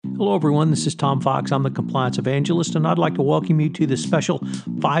Hello, everyone. This is Tom Fox. I'm the Compliance Evangelist, and I'd like to welcome you to this special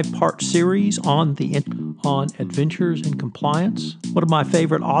 5-part series on adventures in compliance. One of my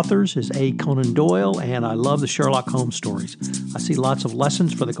favorite authors is A. Conan Doyle, and I love the Sherlock Holmes stories. I see lots of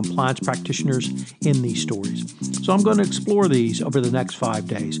lessons for the compliance practitioners in these stories. So I'm going to explore these over the next 5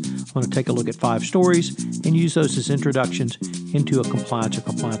 days. I'm going to take a look at 5 stories and use those as introductions into a compliance or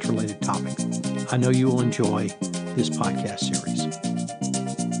compliance-related topic. I know you will enjoy this podcast series.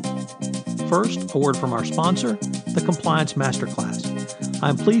 First, a word from our sponsor, the Compliance Masterclass.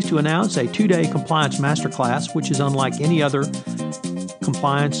 I'm pleased to announce a 2-day Compliance Masterclass, which is unlike any other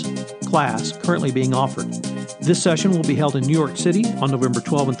compliance class currently being offered. This session will be held in New York City on November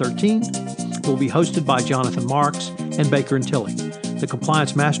 12 and 13. It will be hosted by Jonathan Marks and Baker and Tilley. The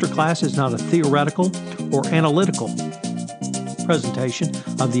Compliance Masterclass is not a theoretical or analytical presentation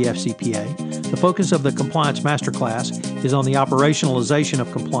of the FCPA. The focus of the Compliance Masterclass is on the operationalization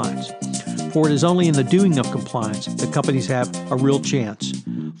of compliance. For it is only in the doing of compliance that companies have a real chance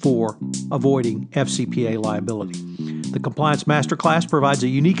for avoiding FCPA liability. The Compliance Masterclass provides a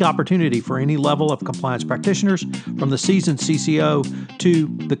unique opportunity for any level of compliance practitioners, from the seasoned CCO to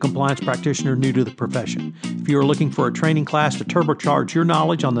the compliance practitioner new to the profession. If you are looking for a training class to turbocharge your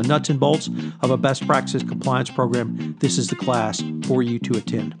knowledge on the nuts and bolts of a best practice compliance program, this is the class for you to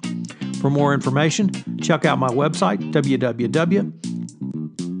attend. For more information, check out my website,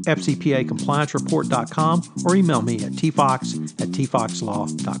 www.fcpacompliancereport.com, or email me at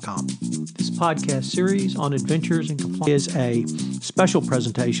tfox@tfoxlaw.com. This podcast series on adventures in compliance is a special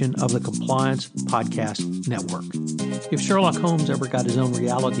presentation of the Compliance Podcast Network. If Sherlock Holmes ever got his own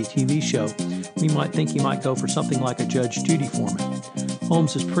reality TV show, we might think he might go for something like a Judge Judy format.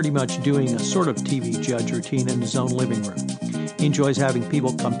 Holmes is pretty much doing a sort of TV judge routine in his own living room. He enjoys having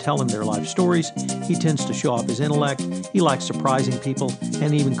people come tell him their life stories. He tends to show off his intellect. He likes surprising people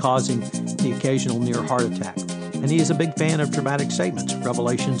and even causing the occasional near heart attack. And he is a big fan of dramatic statements,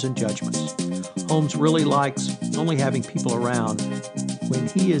 revelations, and judgments. Holmes really likes only having people around when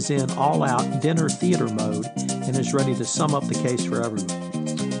he is in all-out dinner theater mode and is ready to sum up the case for everyone.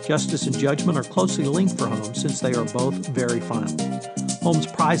 Justice and judgment are closely linked for Holmes since they are both very final. Holmes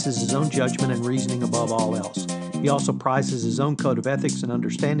prizes his own judgment and reasoning above all else. He also prizes his own code of ethics and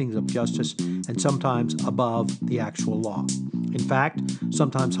understandings of justice, and sometimes above the actual law. In fact,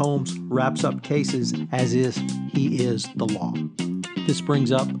 sometimes Holmes wraps up cases as if he is the law. This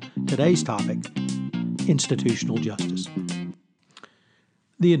brings up today's topic, institutional justice.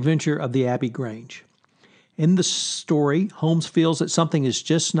 The Adventure of the Abbey Grange. In the story, Holmes feels that something is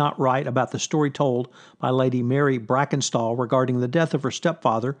just not right about the story told by Lady Mary Brackenstall regarding the death of her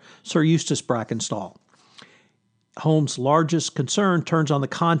stepfather, Sir Eustace Brackenstall. Holmes' largest concern turns on the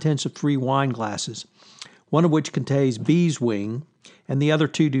contents of 3 wine glasses, one of which contains bee's wing, and the other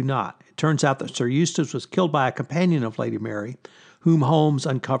 2 do not. It turns out that Sir Eustace was killed by a companion of Lady Mary, whom Holmes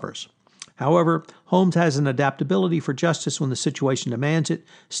uncovers. However, Holmes has an adaptability for justice when the situation demands it,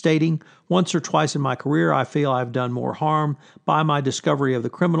 stating, "Once or twice in my career, I feel I've done more harm by my discovery of the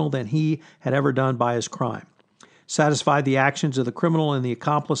criminal than he had ever done by his crime." Satisfied the actions of the criminal and the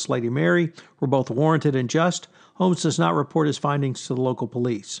accomplice, Lady Mary, were both warranted and just, Holmes does not report his findings to the local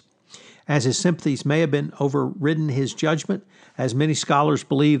police. As his sympathies may have been overridden his judgment, as many scholars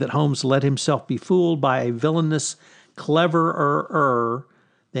believe that Holmes let himself be fooled by a villainous cleverer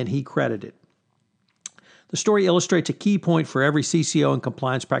than he credited. The story illustrates a key point for every CCO and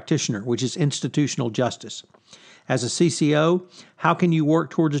compliance practitioner, which is institutional justice. As a CCO, how can you work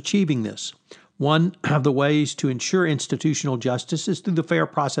towards achieving this? One of the ways to ensure institutional justice is through the fair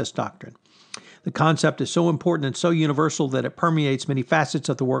process doctrine. The concept is so important and so universal that it permeates many facets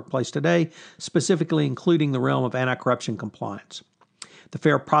of the workplace today, specifically including the realm of anti-corruption compliance. The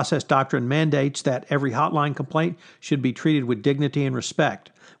fair process doctrine mandates that every hotline complaint should be treated with dignity and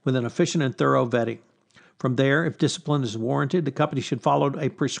respect, with an efficient and thorough vetting. From there, if discipline is warranted, the company should follow a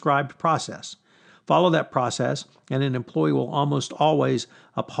prescribed process. Follow that process, and an employee will almost always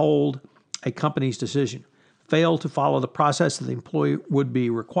uphold a company's decision. Fail to follow the process, the employee would be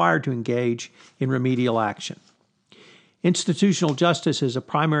required to engage in remedial action. Institutional justice is a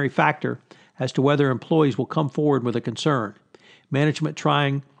primary factor as to whether employees will come forward with a concern. Management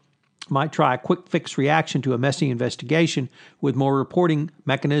might try a quick fix reaction to a messy investigation with more reporting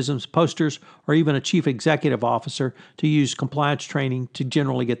mechanisms, posters, or even a chief executive officer to use compliance training to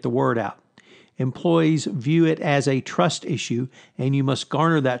generally get the word out. Employees view it as a trust issue, and you must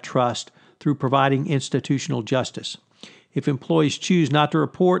garner that trust through providing institutional justice. If employees choose not to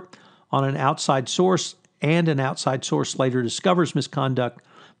report on an outside source and an outside source later discovers misconduct,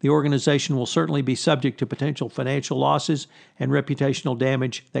 the organization will certainly be subject to potential financial losses and reputational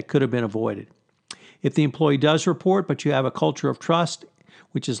damage that could have been avoided. If the employee does report, but you have a culture of trust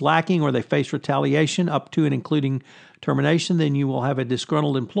which is lacking, or they face retaliation up to and including termination, then you will have a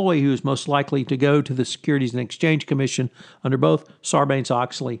disgruntled employee who is most likely to go to the Securities and Exchange Commission under both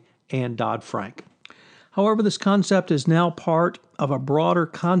Sarbanes-Oxley and Dodd-Frank. However, this concept is now part of a broader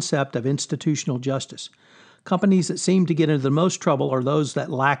concept of institutional justice. Companies that seem to get into the most trouble are those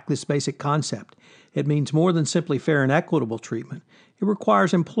that lack this basic concept. It means more than simply fair and equitable treatment. It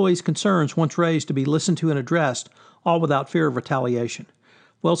requires employees' concerns, once raised, to be listened to and addressed, all without fear of retaliation.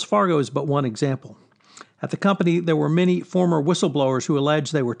 Wells Fargo is but one example. At the company, there were many former whistleblowers who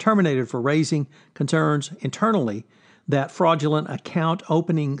alleged they were terminated for raising concerns internally that fraudulent account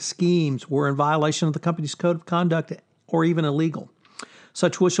opening schemes were in violation of the company's code of conduct or even illegal.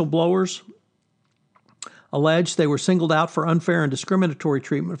 Such whistleblowers alleged they were singled out for unfair and discriminatory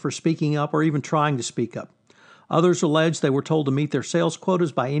treatment for speaking up or even trying to speak up. Others alleged they were told to meet their sales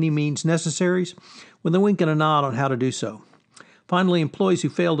quotas by any means necessary, with a wink and a nod on how to do so. Finally, employees who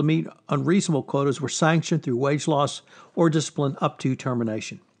failed to meet unreasonable quotas were sanctioned through wage loss or discipline up to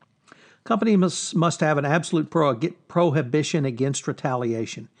termination. Companies must have an absolute prohibition against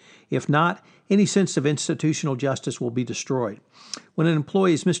retaliation. If not, any sense of institutional justice will be destroyed. When an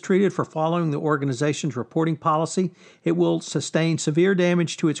employee is mistreated for following the organization's reporting policy, it will sustain severe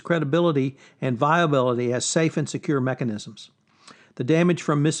damage to its credibility and viability as safe and secure mechanisms. The damage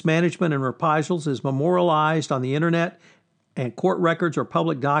from mismanagement and reprisals is memorialized on the internet and court records or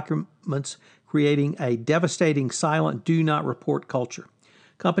public documents, creating a devastating silent do not report culture.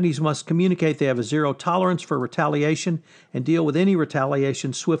 Companies must communicate they have a zero tolerance for retaliation and deal with any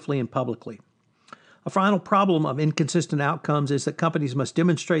retaliation swiftly and publicly. A final problem of inconsistent outcomes is that companies must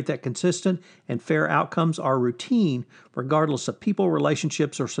demonstrate that consistent and fair outcomes are routine, regardless of people,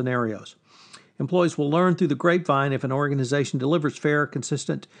 relationships, or scenarios. Employees will learn through the grapevine if an organization delivers fair,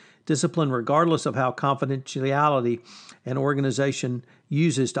 consistent discipline, regardless of how confidentiality an organization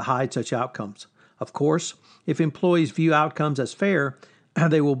uses to hide such outcomes. Of course, if employees view outcomes as fair,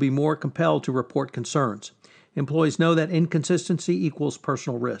 they will be more compelled to report concerns. Employees know that inconsistency equals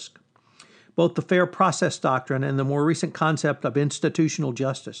personal risk. Both the fair process doctrine and the more recent concept of institutional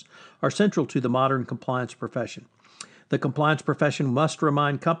justice are central to the modern compliance profession. The compliance profession must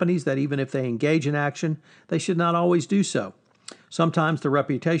remind companies that even if they engage in action, they should not always do so. Sometimes the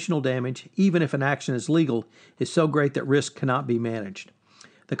reputational damage, even if an action is legal, is so great that risk cannot be managed.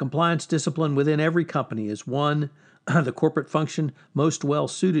 The compliance discipline within every company is one the corporate function most well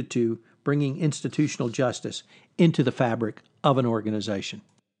suited to bringing institutional justice into the fabric of an organization.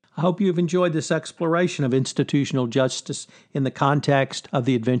 I hope you have enjoyed this exploration of institutional justice in the context of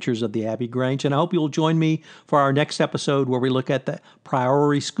the adventures of the Abbey Grange, and I hope you'll join me for our next episode where we look at the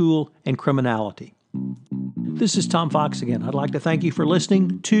Priory School and criminality. This is Tom Fox again. I'd like to thank you for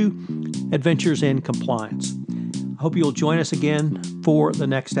listening to Adventures in Compliance. I hope you'll join us again for the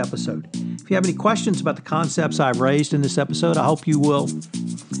next episode. If you have any questions about the concepts I've raised in this episode, I hope you will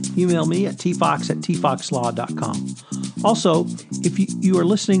email me at tfox@tfoxlaw.com. Also, if you are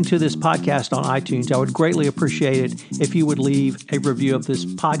listening to this podcast on iTunes, I would greatly appreciate it if you would leave a review of this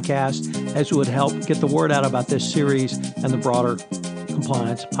podcast, as it would help get the word out about this series and the broader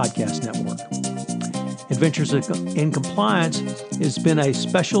Compliance Podcast Network. Adventures in Compliance has been a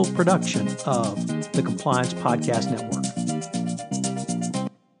special production of the Compliance Podcast Network.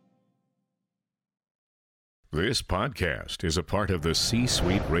 This podcast is a part of the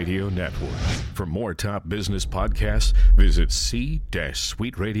C-Suite Radio Network. For more top business podcasts, visit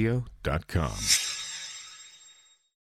c-suiteradio.com.